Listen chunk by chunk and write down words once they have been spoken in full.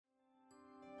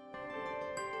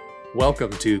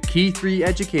Welcome to Key 3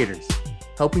 Educators,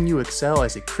 helping you excel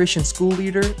as a Christian school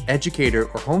leader, educator,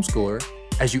 or homeschooler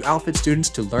as you outfit students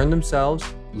to learn themselves,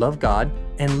 love God,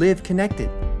 and live connected.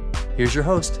 Here's your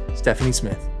host, Stephanie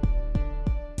Smith.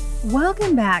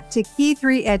 Welcome back to Key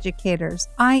 3 Educators.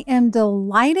 I am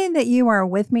delighted that you are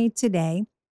with me today.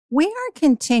 We are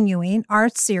continuing our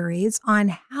series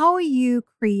on how you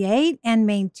create and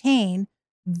maintain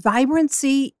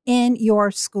vibrancy in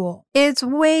your school. It's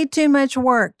way too much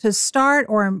work to start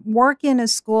or work in a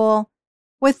school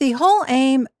with the whole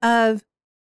aim of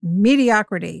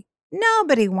mediocrity.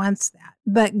 Nobody wants that.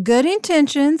 But good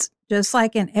intentions, just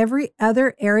like in every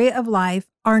other area of life,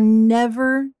 are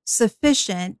never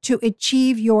sufficient to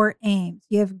achieve your aims.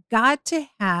 You've got to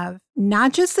have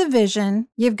not just the vision,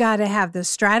 you've got to have the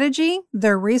strategy,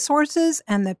 the resources,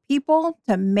 and the people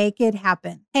to make it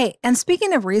happen. Hey, and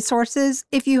speaking of resources,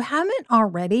 if you haven't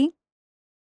already,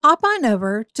 hop on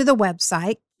over to the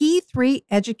website,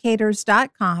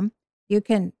 key3educators.com. You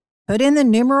can put in the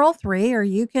numeral 3, or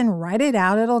you can write it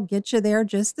out. It'll get you there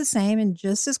just the same and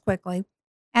just as quickly.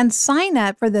 And sign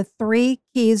up for the 3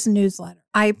 Keys newsletter.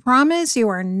 I promise you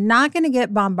are not going to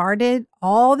get bombarded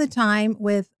all the time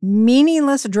with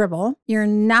meaningless dribble. You're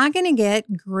not going to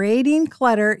get grading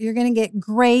clutter. You're going to get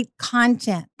great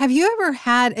content. Have you ever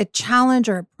had a challenge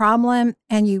or a problem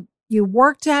and you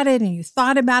worked at it and you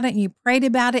thought about it and you prayed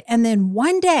about it, and then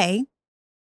one day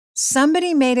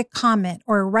somebody made a comment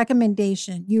or a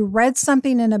recommendation? You read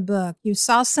something in a book, you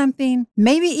saw something,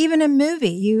 maybe even a movie,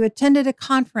 you attended a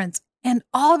conference, and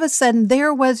all of a sudden,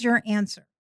 there was your answer.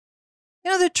 You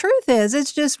know, the truth is,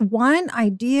 it's just one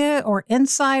idea or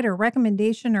insight or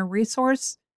recommendation or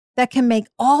resource that can make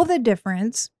all the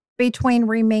difference between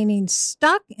remaining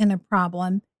stuck in a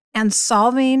problem and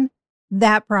solving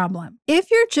that problem.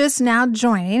 If you're just now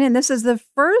joining, and this is the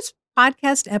first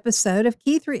podcast episode of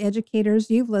Key 3 Educators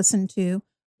you've listened to,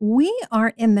 we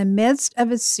are in the midst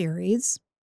of a series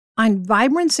on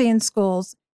vibrancy in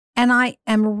schools. And I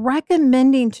am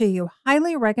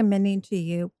highly recommending to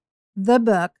you, the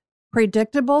book,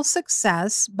 Predictable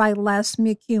Success by Les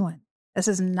McKeown. This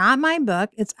is not my book.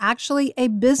 It's actually a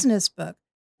business book,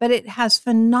 but it has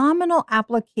phenomenal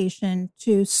application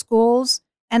to schools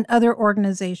and other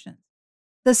organizations.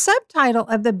 The subtitle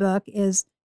of the book is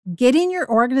Getting Your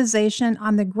Organization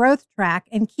on the Growth Track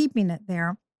and Keeping It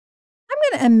There. I'm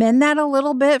going to amend that a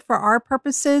little bit for our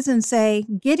purposes and say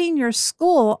getting your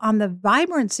school on the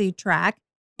vibrancy track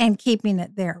and keeping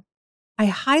it there. I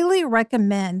highly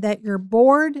recommend that your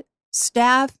board,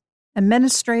 staff,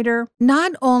 administrator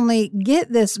not only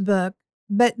get this book,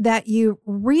 but that you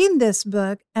read this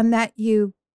book and that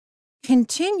you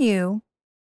continue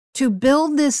to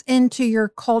build this into your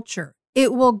culture.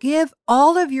 It will give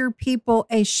all of your people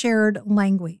a shared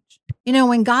language. You know,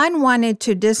 when God wanted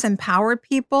to disempower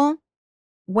people,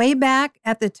 way back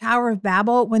at the Tower of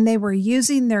Babel, when they were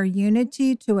using their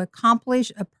unity to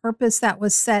accomplish a purpose that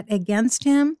was set against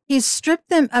him, he stripped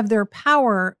them of their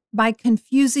power by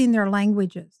confusing their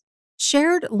languages.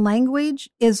 Shared language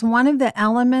is one of the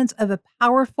elements of a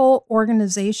powerful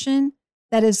organization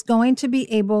that is going to be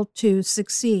able to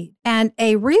succeed. And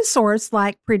a resource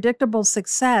like Predictable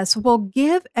Success will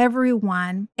give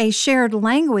everyone a shared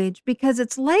language because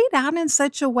it's laid out in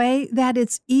such a way that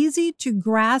it's easy to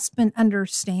grasp and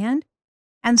understand.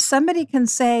 And somebody can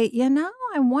say, you know,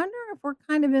 I wonder if we're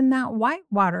kind of in that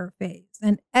whitewater phase.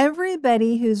 And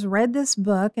everybody who's read this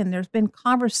book and there's been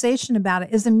conversation about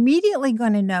it is immediately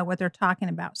going to know what they're talking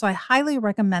about. So I highly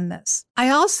recommend this. I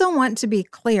also want to be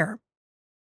clear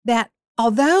that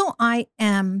although I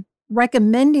am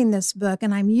recommending this book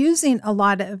and I'm using a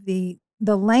lot of the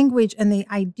language and the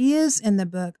ideas in the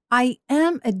book, I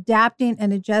am adapting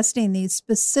and adjusting these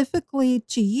specifically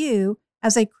to you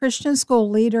as a Christian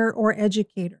school leader or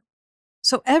educator.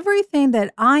 So everything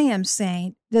that I am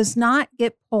saying does not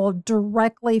get pulled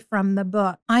directly from the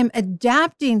book. I'm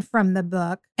adapting from the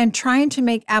book and trying to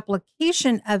make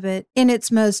application of it in its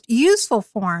most useful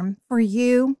form for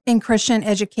you in Christian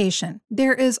education.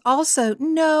 There is also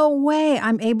no way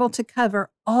I'm able to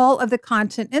cover all of the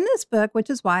content in this book, which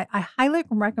is why I highly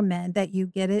recommend that you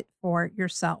get it for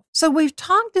yourself. So we've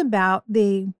talked about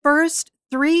the first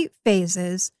 3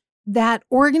 phases that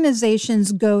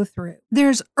organizations go through.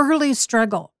 There's early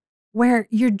struggle, where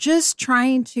you're just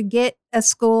trying to get a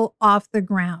school off the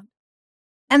ground.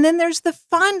 And then there's the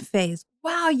fun phase.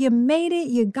 Wow, you made it.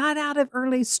 You got out of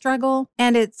early struggle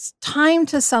and it's time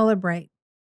to celebrate.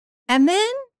 And then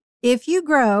if you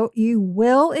grow, you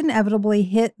will inevitably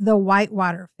hit the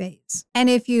whitewater phase. And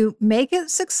if you make it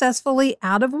successfully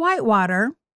out of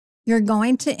whitewater, you're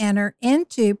going to enter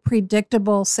into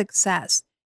predictable success.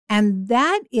 And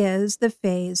that is the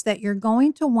phase that you're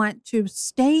going to want to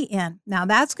stay in. Now,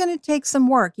 that's going to take some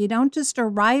work. You don't just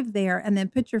arrive there and then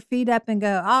put your feet up and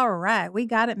go, all right, we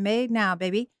got it made now,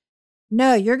 baby.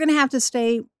 No, you're going to have to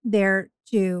stay there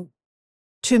to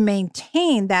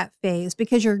maintain that phase,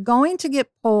 because you're going to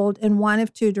get pulled in one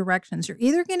of two directions. You're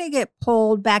either going to get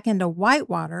pulled back into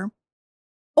whitewater,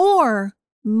 or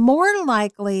more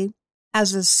likely,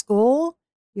 as a school,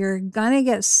 you're going to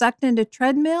get sucked into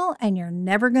treadmill and you're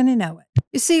never going to know it.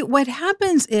 You see, what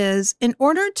happens is, in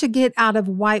order to get out of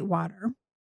whitewater,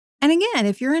 and again,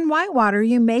 if you're in whitewater,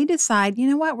 you may decide, you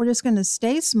know what, we're just going to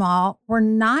stay small. We're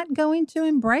not going to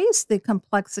embrace the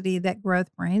complexity that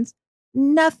growth brings.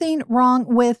 Nothing wrong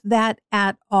with that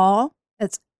at all.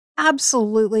 It's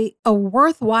absolutely a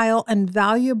worthwhile and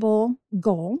valuable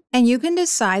goal. And you can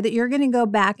decide that you're going to go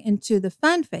back into the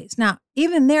fun phase. Now,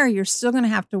 even there, you're still going to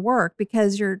have to work,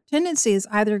 because your tendency is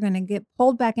either going to get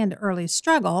pulled back into early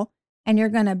struggle and you're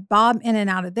going to bob in and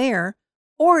out of there,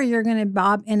 or you're going to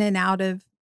bob in and out of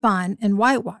fun and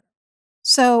whitewater.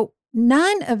 So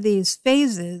none of these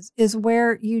phases is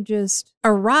where you just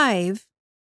arrive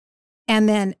and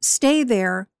then stay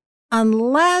there,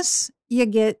 unless you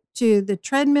get to the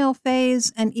treadmill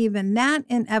phase. And even that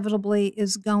inevitably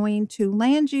is going to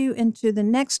land you into the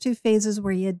next two phases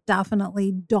where you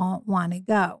definitely don't want to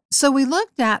go. So we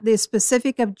looked at the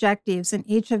specific objectives in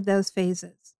each of those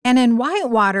phases. And in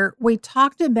whitewater, we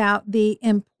talked about the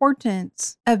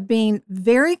importance of being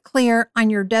very clear on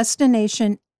your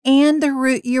destination and the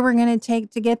route you were going to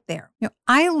take to get there.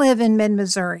 I live in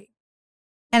mid-Missouri.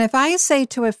 And if I say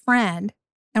to a friend,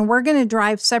 and we're going to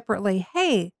drive separately,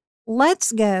 hey,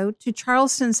 let's go to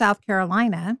Charleston, South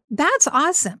Carolina, that's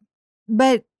awesome.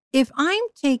 But if I'm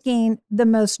taking the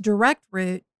most direct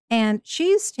route and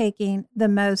she's taking the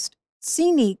most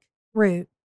scenic route,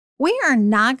 we are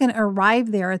not going to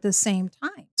arrive there at the same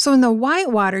time. So in the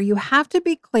whitewater, you have to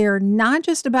be clear, not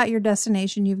just about your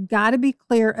destination, you've got to be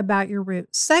clear about your route.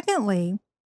 Secondly,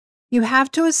 you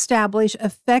have to establish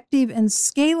effective and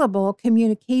scalable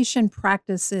communication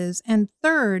practices. And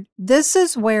third, this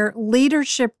is where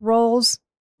leadership roles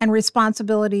and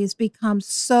responsibilities become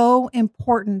so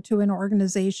important to an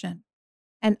organization.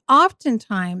 And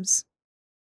oftentimes,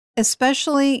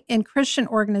 especially in Christian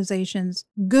organizations,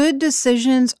 good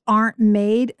decisions aren't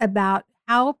made about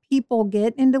how people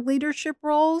get into leadership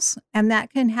roles, and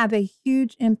that can have a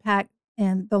huge impact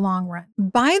in the long run.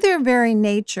 By their very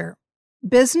nature,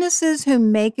 businesses who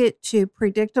make it to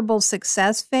predictable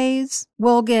success phase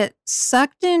will get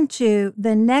sucked into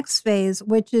the next phase,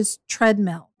 which is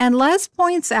treadmill. And Les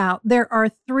points out there are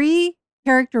three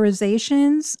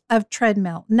characterizations of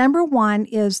treadmill. Number one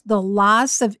is the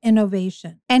loss of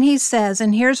innovation. And he says,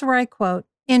 and here's where I quote,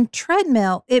 in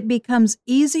treadmill, it becomes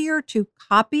easier to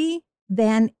copy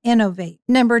than innovate.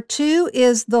 Number two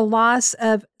is the loss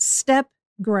of step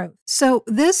growth. So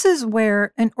this is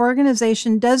where an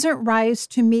organization doesn't rise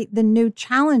to meet the new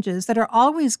challenges that are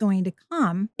always going to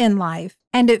come in life,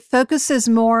 and it focuses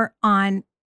more on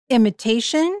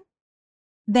imitation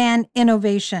than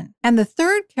innovation. And the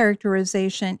third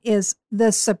characterization is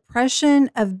the suppression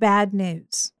of bad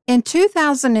news. In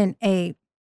 2008,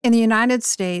 in the United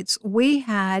States, we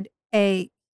had a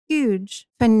huge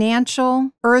financial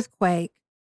earthquake.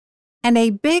 And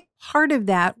a big part of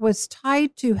that was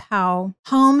tied to how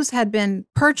homes had been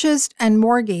purchased and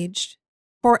mortgaged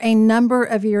for a number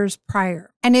of years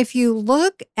prior. And if you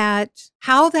look at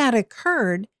how that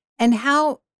occurred and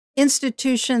how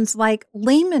institutions like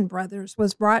Lehman Brothers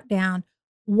was brought down,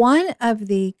 one of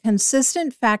the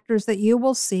consistent factors that you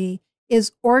will see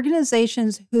is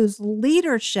organizations whose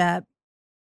leadership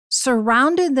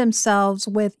surrounded themselves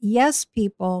with yes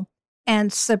people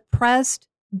and suppressed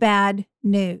bad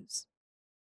news.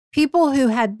 People who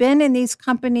had been in these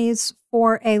companies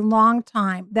for a long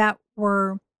time, that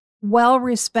were well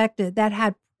respected, that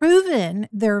had proven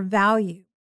their value.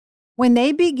 When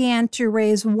they began to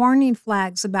raise warning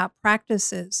flags about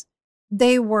practices,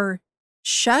 they were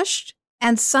shushed,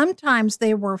 and sometimes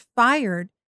they were fired,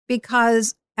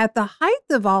 because at the height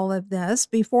of all of this,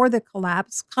 before the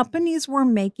collapse, companies were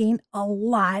making a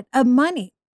lot of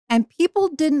money. And people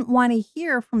didn't want to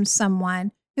hear from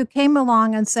someone who came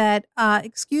along and said,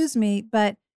 excuse me,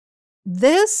 but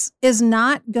this is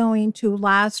not going to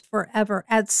last forever.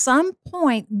 At some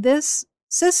point, this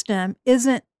system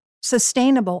isn't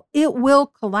sustainable. It will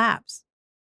collapse.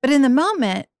 But in the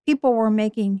moment, people were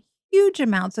making huge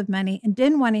amounts of money and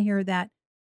didn't want to hear that.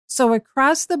 So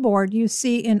across the board, you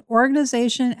see in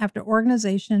organization after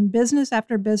organization, business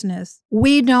after business,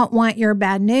 we don't want your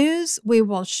bad news. We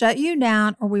will shut you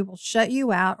down, or we will shut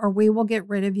you out, or we will get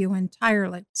rid of you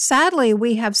entirely. Sadly,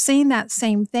 we have seen that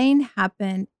same thing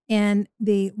happen in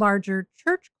the larger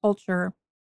church culture,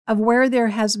 of where there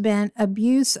has been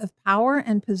abuse of power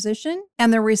and position.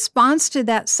 And the response to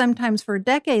that, sometimes for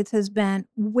decades, has been,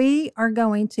 we are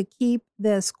going to keep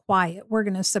this quiet. We're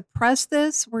going to suppress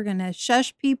this. We're going to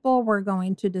shush people. We're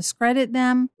going to discredit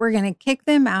them. We're going to kick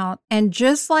them out. And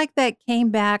just like that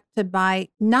came back to bite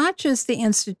not just the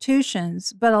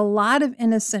institutions, but a lot of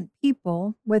innocent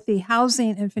people with the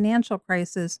housing and financial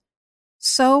crisis,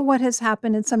 so what has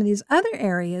happened in some of these other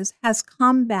areas has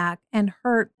come back and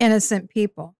hurt innocent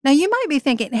people. Now, you might be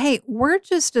thinking, hey, we're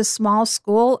just a small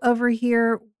school over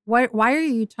here. Why are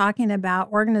you talking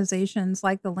about organizations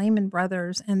like the Lehman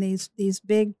Brothers and these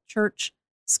big church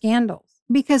scandals?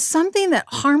 Because something that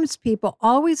harms people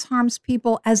always harms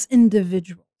people as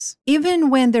individuals.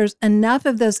 Even when there's enough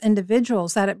of those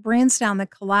individuals that it brings down the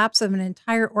collapse of an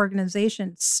entire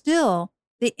organization, still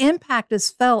the impact is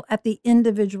felt at the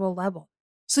individual level.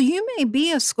 So you may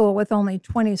be a school with only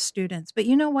 20 students, but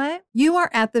you know what? You are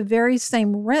at the very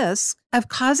same risk of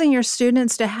causing your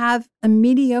students to have a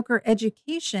mediocre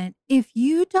education if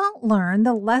you don't learn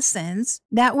the lessons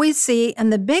that we see on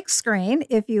the big screen,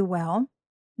 if you will,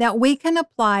 that we can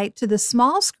apply to the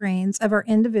small screens of our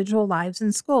individual lives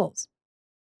in schools.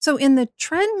 So in the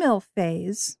treadmill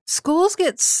phase, schools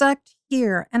get sucked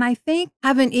here, and I think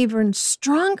have an even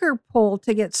stronger pull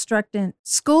to get struck in.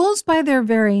 Schools, by their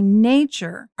very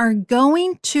nature, are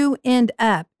going to end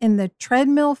up in the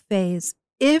treadmill phase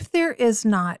if there is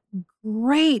not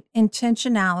great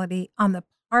intentionality on the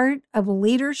part of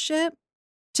leadership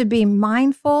to be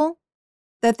mindful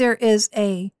that there is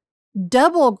a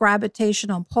double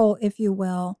gravitational pull, if you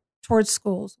will, towards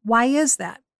schools. Why is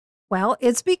that? Well,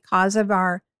 it's because of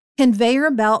our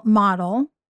conveyor belt model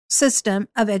system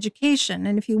of education.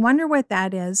 And if you wonder what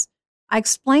that is, I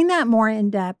explain that more in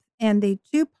depth in the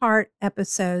 2-part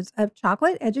episodes of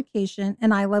Chocolate Education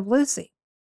and I Love Lucy.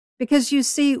 Because you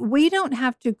see, we don't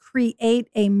have to create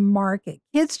a market.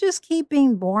 Kids just keep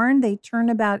being born. They turn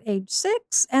about age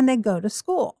 6 and they go to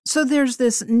school. So there's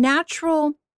this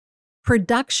natural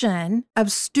production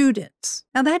of students.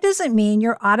 Now, that doesn't mean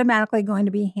you're automatically going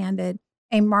to be handed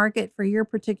a market for your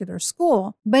particular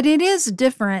school, but it is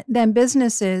different than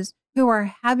businesses who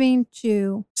are having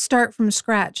to start from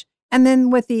scratch. And then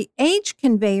with the age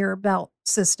conveyor belt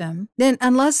system, then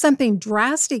unless something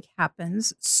drastic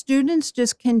happens, students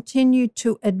just continue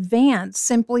to advance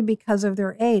simply because of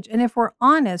their age. And if we're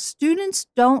honest, students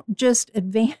don't just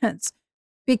advance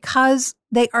because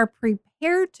they are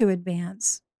prepared to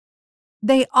advance.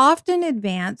 They often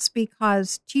advance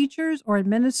because teachers or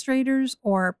administrators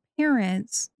or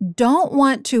parents don't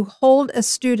want to hold a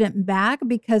student back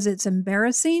because it's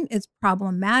embarrassing, it's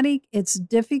problematic, it's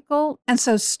difficult. And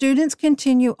so students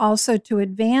continue also to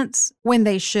advance when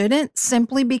they shouldn't,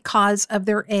 simply because of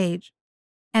their age.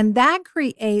 And that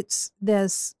creates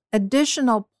this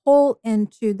additional pull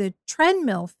into the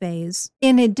treadmill phase,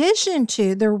 in addition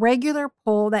to the regular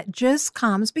pull that just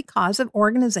comes because of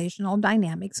organizational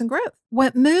dynamics and growth.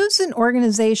 What moves an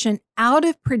organization out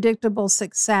of predictable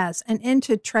success and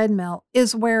into treadmill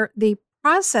is where the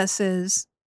processes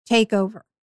take over.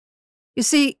 You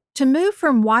see, to move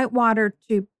from whitewater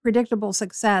to predictable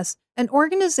success, an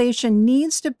organization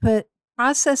needs to put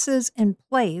processes in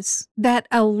place that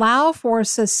allow for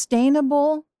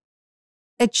sustainable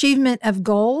achievement of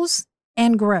goals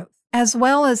and growth, as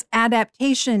well as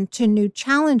adaptation to new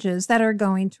challenges that are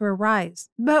going to arise.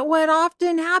 But what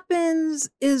often happens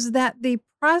is that the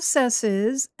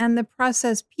processes and the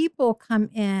process people come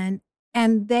in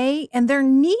and they're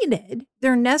needed,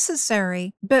 they're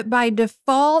necessary, but by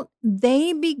default,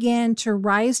 they begin to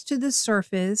rise to the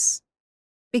surface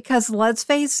because, let's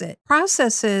face it,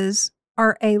 processes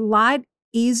are a lot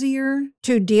easier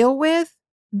to deal with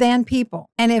than people.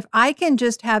 And if I can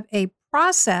just have a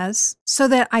process so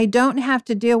that I don't have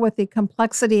to deal with the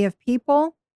complexity of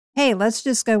people, hey, let's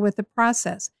just go with the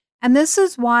process. And this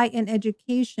is why in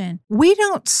education, we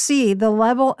don't see the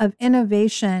level of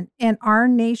innovation in our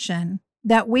nation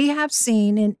that we have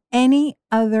seen in any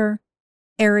other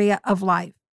area of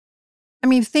life. I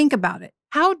mean, think about it.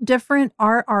 How different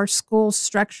are our school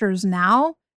structures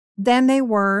now than they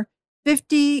were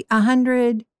 50,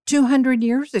 100, 200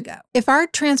 years ago? If our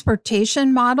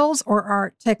transportation models or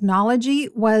our technology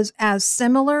was as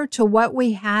similar to what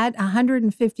we had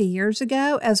 150 years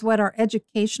ago as what our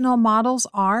educational models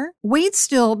are, we'd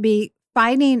still be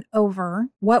fighting over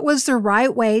what was the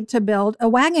right way to build a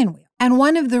wagon wheel. And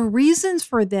one of the reasons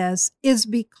for this is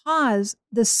because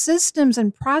the systems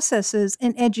and processes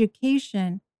in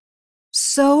education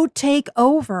so take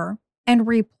over and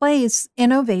replace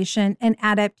innovation and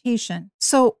adaptation.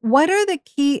 So, what are the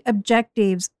key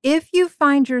objectives if you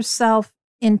find yourself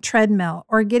in treadmill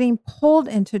or getting pulled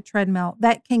into treadmill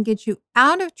that can get you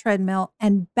out of treadmill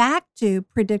and back to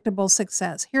predictable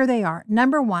success? Here they are.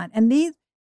 Number one, and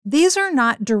these are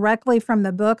not directly from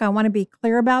the book. I want to be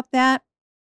clear about that.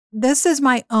 This is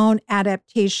my own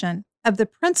adaptation of the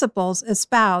principles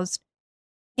espoused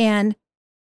in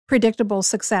predictable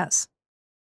success.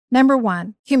 Number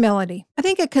one, humility. I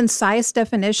think a concise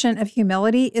definition of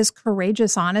humility is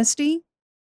courageous honesty.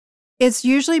 It's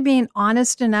usually being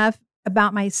honest enough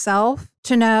about myself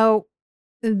to know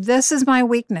this is my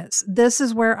weakness. This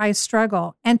is where I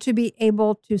struggle, and to be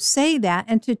able to say that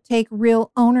and to take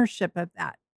real ownership of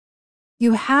that.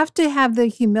 You have to have the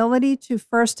humility to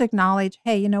first acknowledge,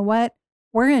 hey, you know what?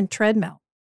 We're in treadmill.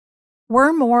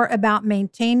 We're more about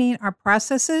maintaining our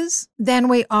processes than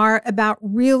we are about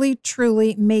really,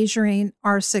 truly measuring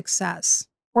our success.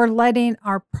 We're letting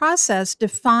our process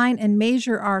define and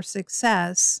measure our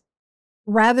success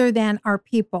rather than our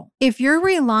people. If you're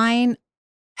relying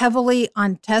heavily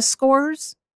on test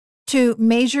scores to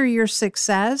measure your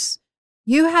success,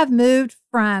 you have moved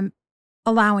from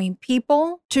allowing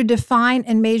people to define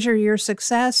and measure your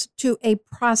success to a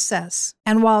process.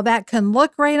 And while that can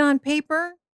look great on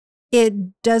paper,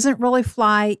 it doesn't really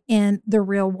fly in the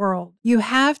real world. You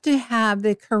have to have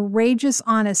the courageous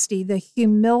honesty, the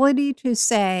humility to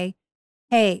say,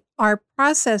 hey, our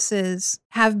processes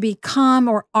have become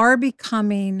or are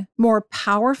becoming more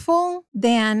powerful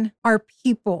than our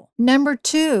people. Number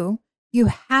two, you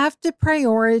have to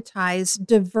prioritize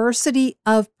diversity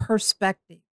of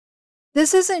perspective.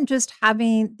 This isn't just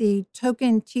having the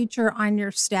token teacher on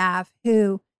your staff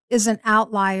who is an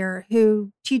outlier,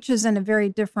 who teaches in a very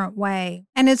different way.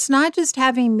 And it's not just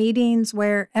having meetings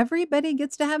where everybody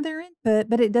gets to have their input,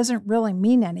 but it doesn't really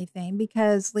mean anything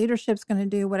because leadership's going to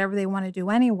do whatever they want to do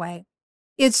anyway.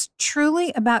 It's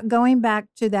truly about going back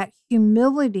to that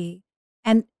humility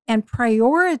and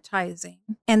prioritizing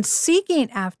and seeking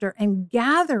after and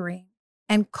gathering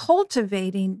and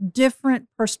cultivating different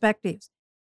perspectives.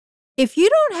 If you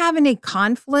don't have any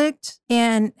conflict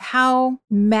in how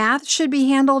math should be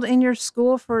handled in your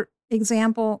school, for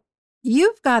example,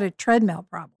 you've got a treadmill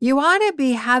problem. You ought to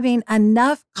be having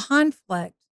enough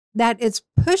conflict that it's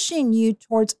pushing you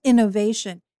towards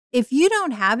innovation. If you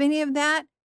don't have any of that,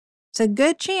 it's a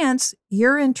good chance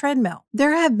you're in treadmill.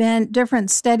 There have been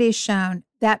different studies shown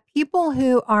that people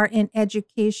who are in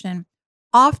education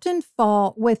often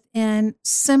fall within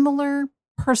similar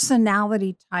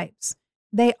personality types.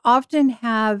 They often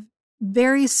have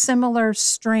very similar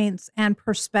strengths and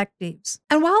perspectives.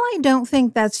 And while I don't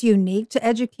think that's unique to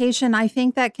education, I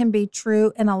think that can be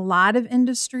true in a lot of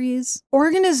industries.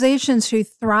 Organizations who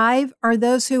thrive are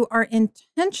those who are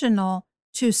intentional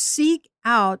to seek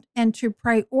out and to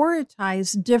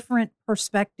prioritize different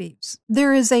perspectives.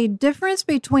 There is a difference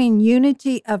between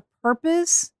unity of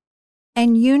purpose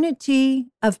and unity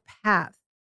of path.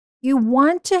 You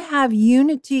want to have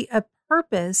unity of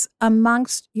purpose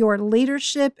amongst your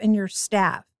leadership and your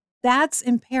staff. That's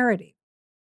imperative.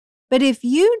 But if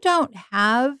you don't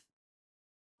have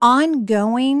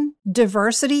ongoing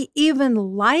diversity, even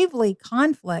lively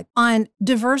conflict on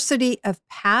diversity of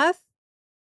path,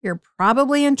 you're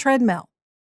probably in treadmill.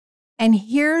 And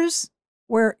here's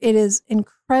where it is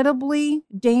incredibly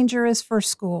dangerous for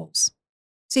schools.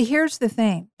 See, here's the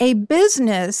thing. A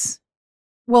business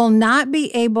will not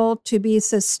be able to be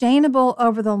sustainable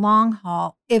over the long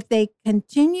haul if they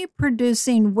continue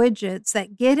producing widgets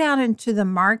that get out into the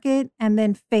market and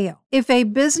then fail. If a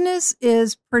business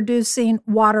is producing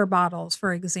water bottles,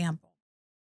 for example,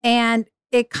 and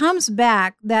it comes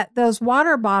back that those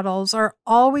water bottles are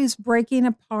always breaking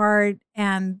apart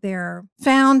and they're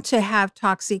found to have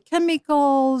toxic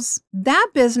chemicals,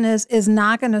 that business is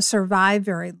not going to survive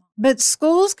very long. But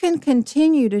schools can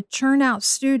continue to churn out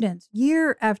students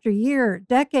year after year,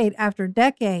 decade after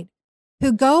decade,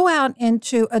 who go out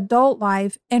into adult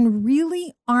life and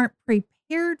really aren't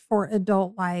prepared for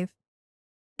adult life.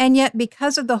 And yet,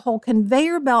 because of the whole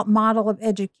conveyor belt model of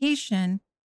education,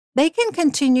 they can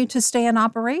continue to stay in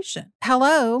operation.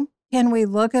 Hello, can we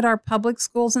look at our public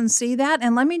schools and see that?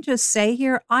 And let me just say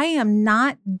here, I am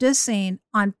not dissing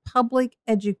on public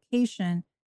education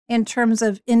in terms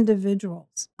of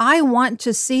individuals. I want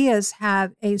to see us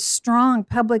have a strong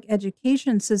public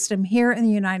education system here in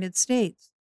the United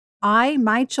States.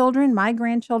 My children, my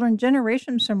grandchildren,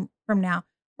 generations from now,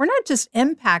 we're not just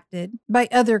impacted by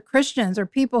other Christians or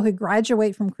people who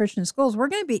graduate from Christian schools. We're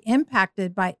going to be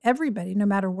impacted by everybody, no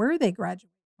matter where they graduate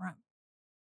from.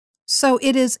 So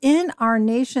it is in our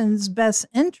nation's best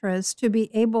interest to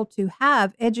be able to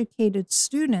have educated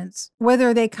students,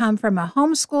 whether they come from a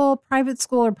homeschool, private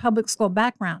school, or public school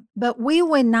background. But we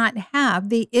would not have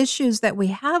the issues that we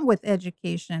have with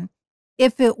education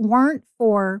if it weren't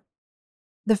for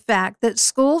the fact that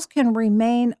schools can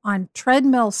remain on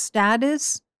treadmill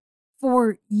status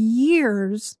for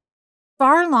years,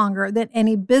 far longer than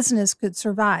any business could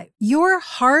survive. Your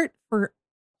heart for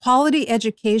quality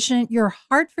education, your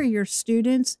heart for your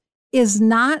students is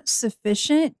not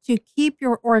sufficient to keep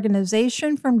your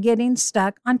organization from getting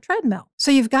stuck on treadmill. So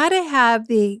you've got to have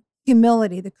the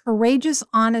humility, the courageous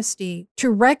honesty to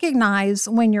recognize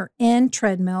when you're in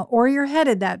treadmill or you're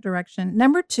headed that direction.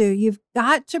 Number two, you've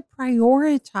got to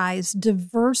prioritize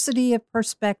diversity of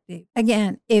perspective.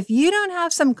 Again, if you don't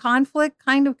have some conflict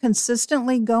kind of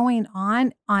consistently going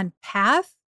on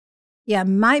path, you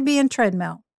might be in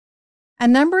treadmill.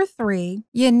 And number three,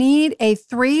 you need a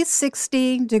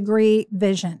 360-degree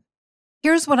vision.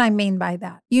 Here's what I mean by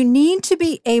that. You need to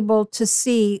be able to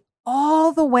see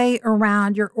all the way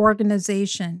around your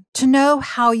organization to know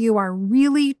how you are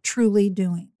really, truly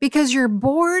doing. Because your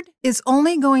board is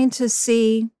only going to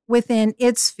see within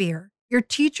its sphere. Your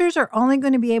teachers are only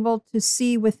going to be able to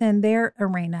see within their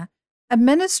arena.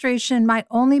 Administration might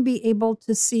only be able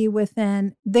to see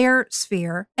within their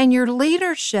sphere. And your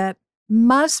leadership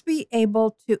must be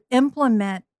able to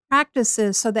implement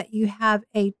practices so that you have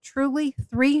a truly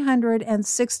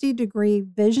 360-degree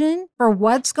vision for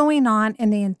what's going on in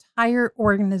the entire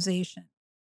organization.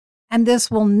 And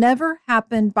this will never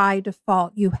happen by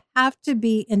default. You have to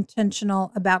be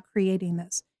intentional about creating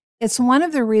this. It's one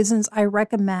of the reasons I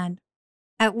recommend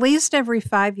at least every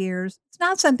 5 years. It's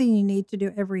not something you need to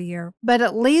do every year, but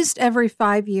at least every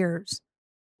 5 years,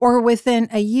 or within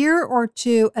a year or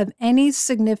two of any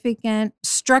significant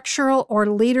structural or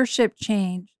leadership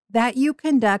change, that you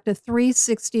conduct a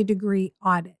 360-degree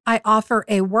audit. I offer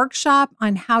a workshop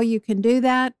on how you can do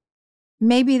that.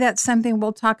 Maybe that's something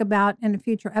we'll talk about in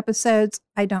future episodes.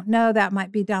 I don't know. That might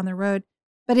be down the road.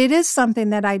 But it is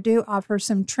something that I do offer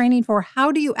some training for.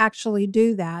 How do you actually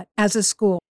do that as a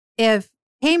school? If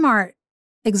Kmart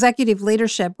executive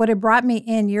leadership would have brought me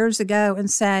in years ago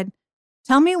and said,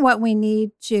 tell me what we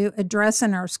need to address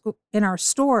in our school, in our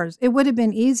stores, it would have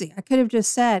been easy. I could have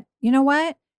just said, you know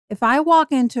what? If I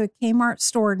walk into a Kmart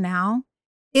store now,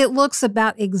 it looks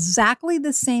about exactly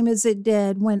the same as it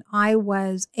did when I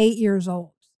was 8 years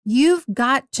old. You've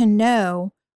got to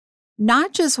know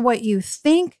not just what you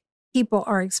think people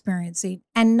are experiencing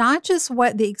and not just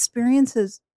what the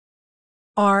experiences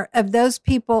are of those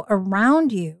people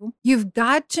around you. You've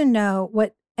got to know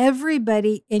what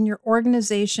everybody in your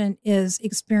organization is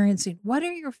experiencing. What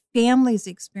are your families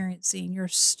experiencing, your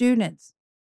students?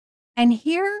 And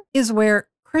here is where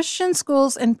Christian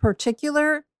schools in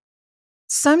particular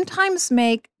sometimes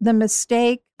make the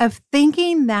mistake of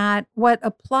thinking that what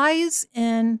applies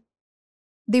in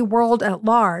the world at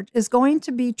large is going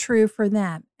to be true for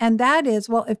them. And that is,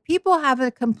 well, if people have a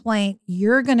complaint,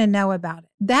 you're going to know about it.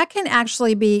 That can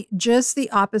actually be just the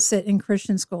opposite in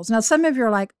Christian schools. Now, some of you are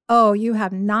like, oh, you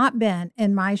have not been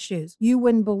in my shoes. You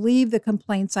wouldn't believe the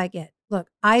complaints I get. Look,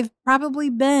 I've probably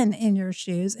been in your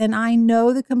shoes and I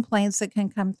know the complaints that can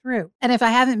come through. And if I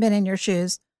haven't been in your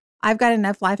shoes, I've got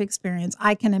enough life experience.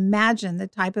 I can imagine the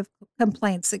type of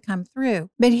complaints that come through.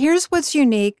 But here's what's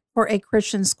unique for a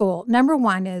Christian school. Number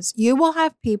one is you will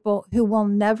have people who will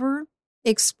never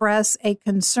express a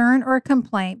concern or a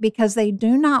complaint because they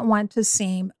do not want to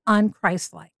seem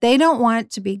unchristlike. They don't want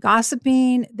to be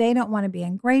gossiping. They don't want to be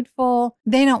ungrateful.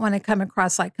 They don't want to come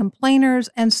across like complainers.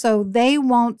 And so they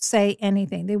won't say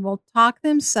anything. They will talk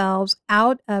themselves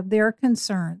out of their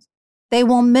concerns. They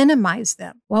will minimize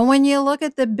them. Well, when you look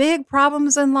at the big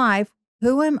problems in life,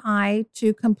 who am I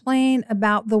to complain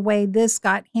about the way this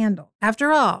got handled?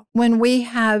 After all, when we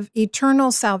have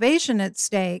eternal salvation at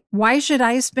stake, why should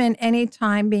I spend any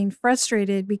time being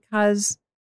frustrated because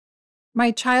my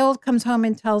child comes home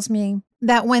and tells me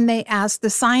that when they ask the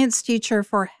science teacher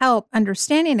for help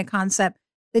understanding a concept,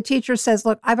 the teacher says,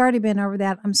 look, I've already been over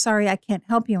that. I'm sorry, I can't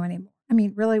help you anymore. I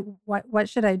mean, really, what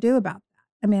should I do about that?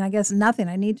 I mean, I guess nothing.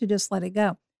 I need to just let it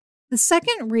go. The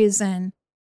second reason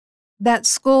that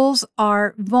schools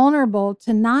are vulnerable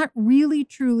to not really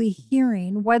truly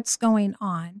hearing what's going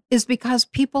on is because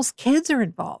people's kids are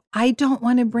involved. I don't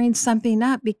want to bring something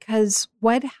up because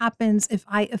what happens if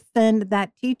I offend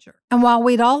that teacher? And while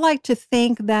we'd all like to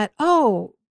think that,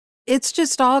 oh, it's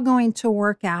just all going to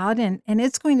work out and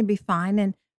it's going to be fine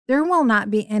and there will not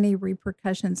be any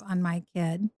repercussions on my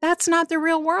kid. That's not the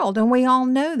real world, and we all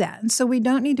know that. And so we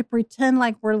don't need to pretend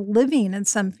like we're living in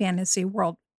some fantasy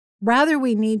world. Rather,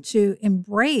 we need to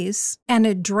embrace and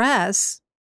address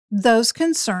those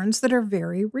concerns that are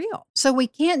very real. So we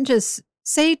can't just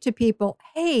say to people,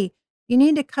 hey, you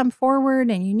need to come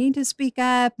forward and you need to speak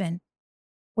up, and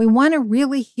we want to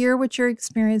really hear what you're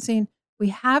experiencing. We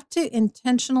have to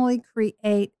intentionally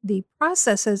create the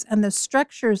processes and the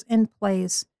structures in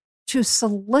place to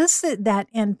solicit that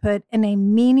input in a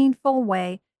meaningful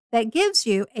way that gives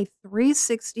you a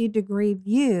 360-degree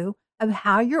view of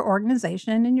how your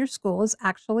organization and your school is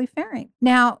actually faring.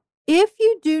 Now, if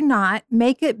you do not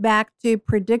make it back to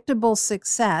predictable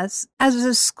success as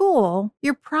a school,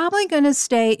 you're probably going to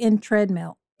stay in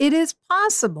treadmill. It is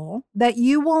possible that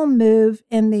you will move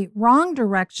in the wrong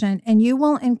direction and you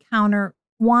will encounter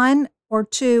one or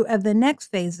two of the next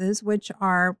phases, which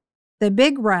are the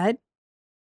big rut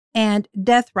and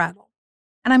death rattle.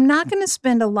 And I'm not going to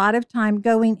spend a lot of time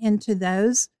going into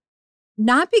those,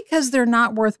 not because they're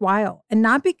not worthwhile and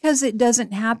not because it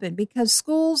doesn't happen, because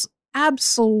schools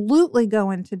absolutely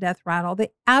go into death rattle.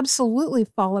 They absolutely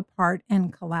fall apart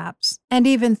and collapse. And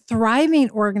even thriving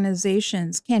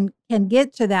organizations can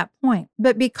get to that point.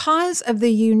 But because of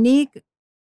the unique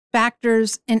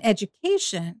factors in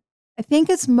education, I think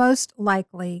it's most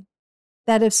likely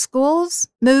that if schools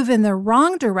move in the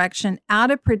wrong direction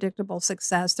out of predictable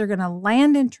success, they're going to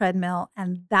land in treadmill,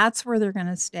 and that's where they're going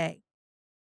to stay.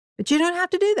 But you don't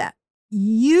have to do that.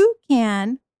 You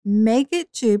can make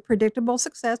it to predictable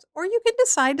success, or you can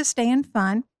decide to stay in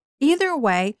fun. Either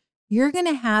way, you're going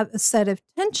to have a set of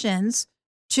tensions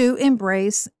to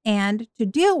embrace and to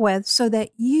deal with so that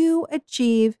you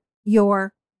achieve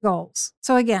your goals.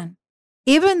 So again,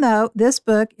 even though this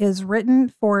book is written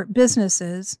for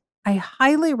businesses, I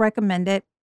highly recommend it.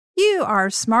 You are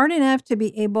smart enough to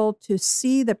be able to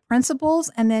see the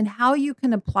principles and then how you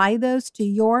can apply those to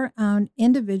your own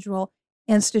individual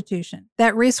institution.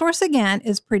 That resource again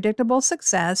is Predictable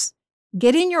Success,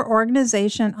 Getting Your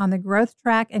Organization on the Growth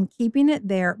Track and Keeping It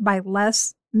There by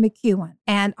Les McEwen.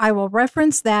 And I will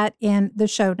reference that in the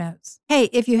show notes. Hey,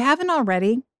 if you haven't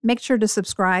already, make sure to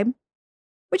subscribe.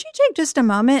 Would you take just a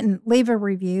moment and leave a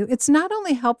review? It's not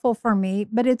only helpful for me,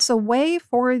 but it's a way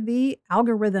for the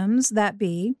algorithms that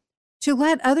be to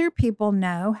let other people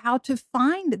know how to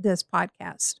find this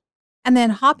podcast. And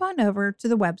then hop on over to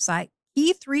the website,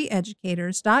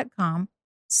 key3educators.com,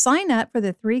 sign up for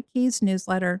the 3 Keys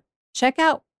newsletter, check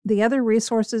out the other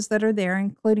resources that are there,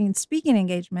 including speaking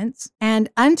engagements. And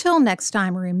until next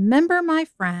time, remember, my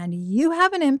friend, you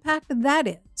have an impact that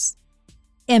is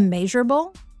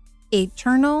immeasurable,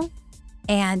 eternal,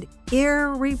 and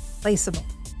irreplaceable.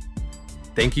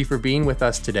 Thank you for being with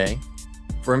us today.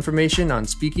 For information on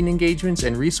speaking engagements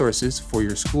and resources for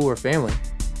your school or family,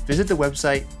 visit the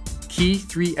website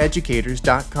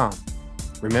key3educators.com.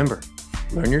 Remember,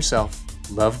 learn yourself,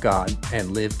 love God,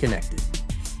 and live connected.